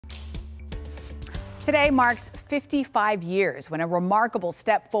Today marks 55 years when a remarkable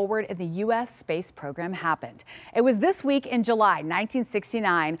step forward in the U.S. space program happened. It was this week in July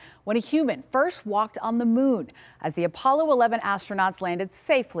 1969 when a human first walked on the moon as the Apollo 11 astronauts landed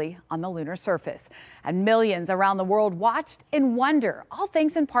safely on the lunar surface. And millions around the world watched in wonder, all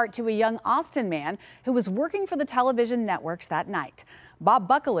thanks in part to a young Austin man who was working for the television networks that night. Bob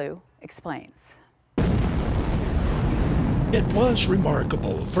Buckalew explains. It was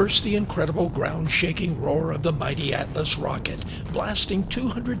remarkable. First, the incredible ground-shaking roar of the mighty Atlas rocket, blasting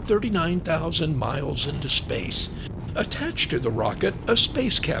 239,000 miles into space. Attached to the rocket, a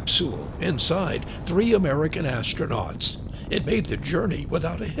space capsule. Inside, 3 American astronauts. It made the journey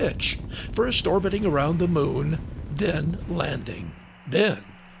without a hitch. First orbiting around the moon, then landing. Then,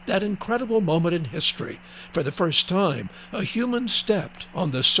 that incredible moment in history. For the first time, a human stepped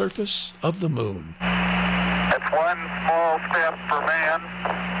on the surface of the moon. It's one small step for man,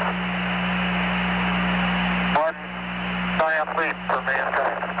 one giant leap for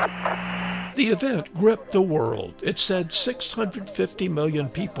mankind. The event gripped the world. It said 650 million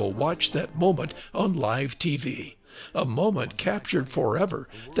people watched that moment on live TV. A moment captured forever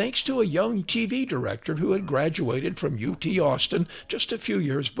thanks to a young TV director who had graduated from UT Austin just a few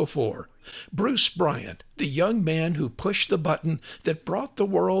years before. Bruce Bryant, the young man who pushed the button that brought the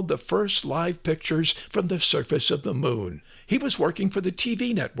world the first live pictures from the surface of the moon. He was working for the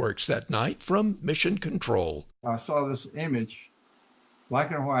TV networks that night from Mission Control. I saw this image,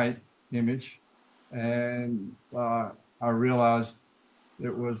 black and white image, and I realized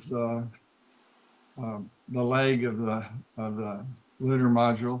it was the leg of the lunar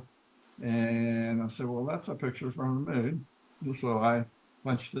module, and I said, well, that's a picture from the moon. So I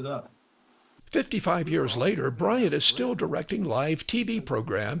punched it up. 55 years later, Bryant is still directing live TV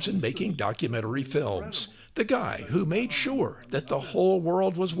programs and making documentary films. The guy who made sure that the whole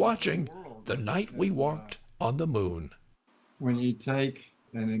world was watching the night we walked on the moon. When you take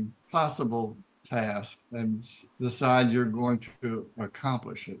an impossible task and decide you're going to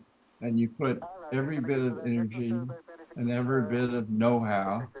accomplish it, and you put every bit of energy and every bit of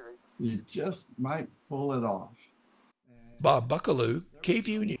know-how, you just might pull it off. Bob Buckalew,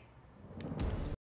 KVUE News.